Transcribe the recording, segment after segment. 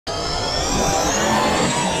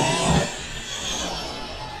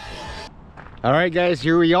All right, guys,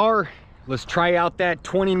 here we are. Let's try out that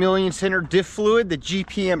 20 million center diff fluid, the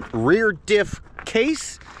GPM rear diff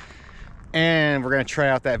case. And we're gonna try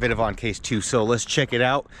out that Vitavon case too. So let's check it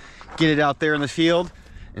out, get it out there in the field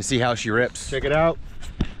and see how she rips. Check it out.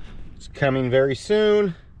 It's coming very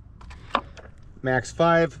soon. Max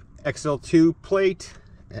 5 XL2 plate,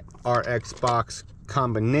 RX box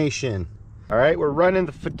combination. All right, we're running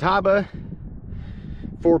the Vitavon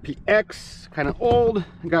 4PX, kind of old.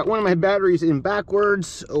 I got one of my batteries in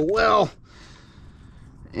backwards. Oh well.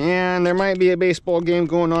 And there might be a baseball game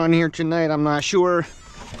going on here tonight, I'm not sure.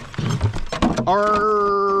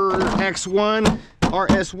 RX1,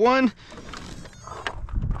 RS1.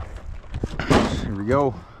 Here we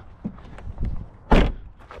go.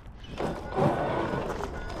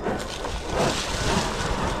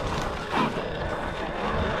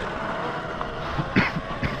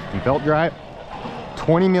 Belt drive,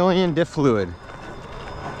 20 million diff fluid.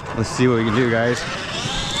 Let's see what we can do, guys.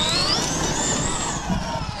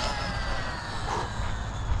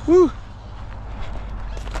 Woo!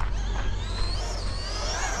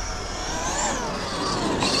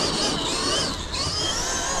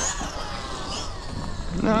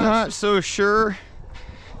 Not so sure.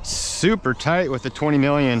 Super tight with the 20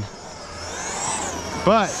 million.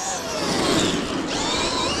 But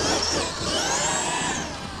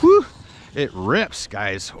whew, it rips,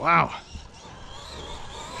 guys. Wow.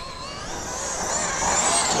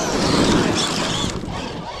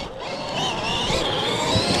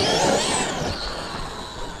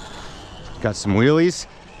 Got some wheelies.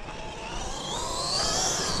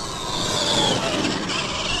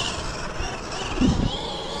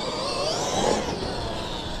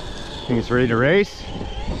 Think it's ready to race.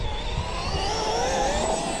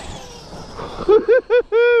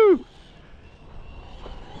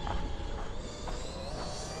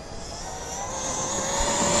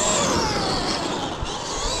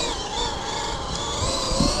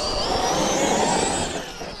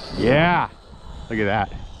 Yeah, look at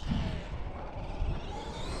that.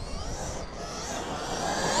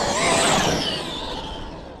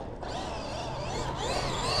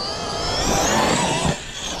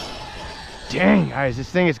 Dang, guys, this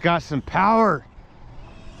thing has got some power.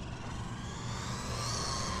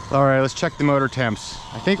 All right, let's check the motor temps.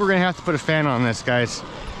 I think we're gonna have to put a fan on this, guys.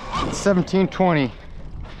 It's 1720.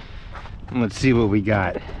 And let's see what we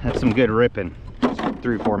got. That's some good ripping.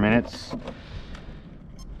 3 or 4 minutes.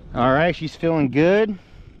 All right, she's feeling good.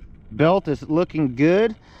 Belt is looking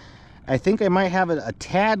good. I think I might have it a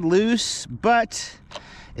tad loose, but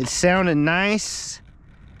it sounded nice.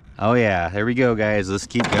 Oh yeah, there we go, guys. Let's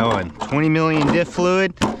keep going. 20 million diff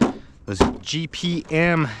fluid. Those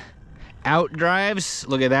GPM Outdrives.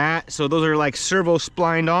 Look at that. So those are like servo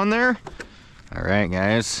splined on there. All right,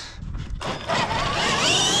 guys.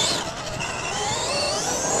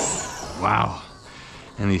 Wow.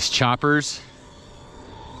 And these choppers.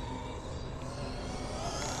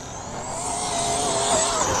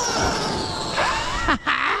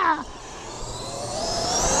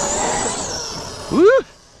 Woo!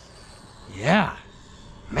 Yeah,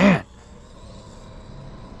 man.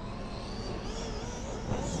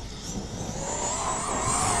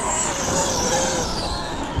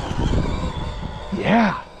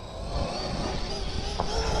 Yeah.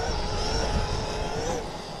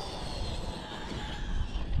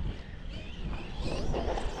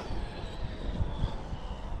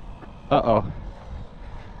 Uh-oh.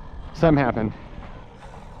 Something happened.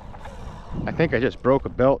 I think I just broke a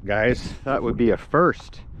belt, guys. That would be a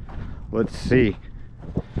first. Let's see.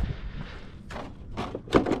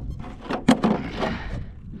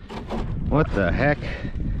 What the heck?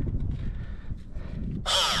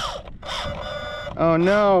 Oh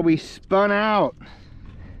no, we spun out.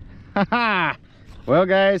 Haha. Well,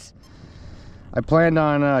 guys, I planned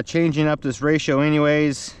on changing up this ratio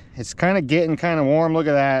anyways. It's kind of getting kind of warm. Look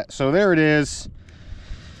at that. So there it is.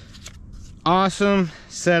 Awesome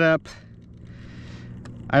setup.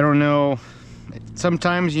 I don't know.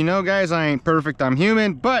 Sometimes, you know, guys, I ain't perfect. I'm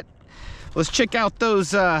human. But let's check out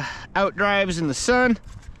those Outdrives in the sun.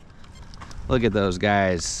 Look at those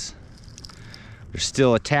guys. They're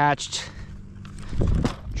still attached.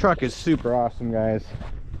 Truck is super awesome, guys.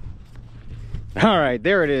 All right,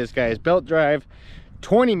 there it is, guys. Belt drive,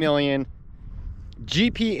 20 million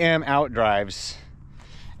GPM Outdrives.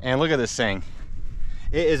 And look at this thing.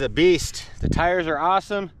 It is a beast. The tires are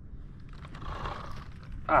awesome.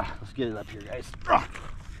 Let's get it up here, guys.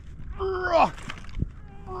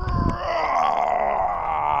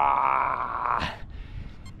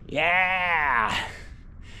 Yeah.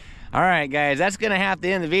 All right, guys, that's gonna have to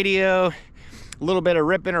end the video. A little bit of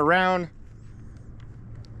ripping around.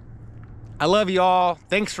 I love you all.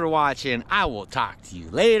 Thanks for watching. I will talk to you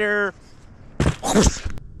later.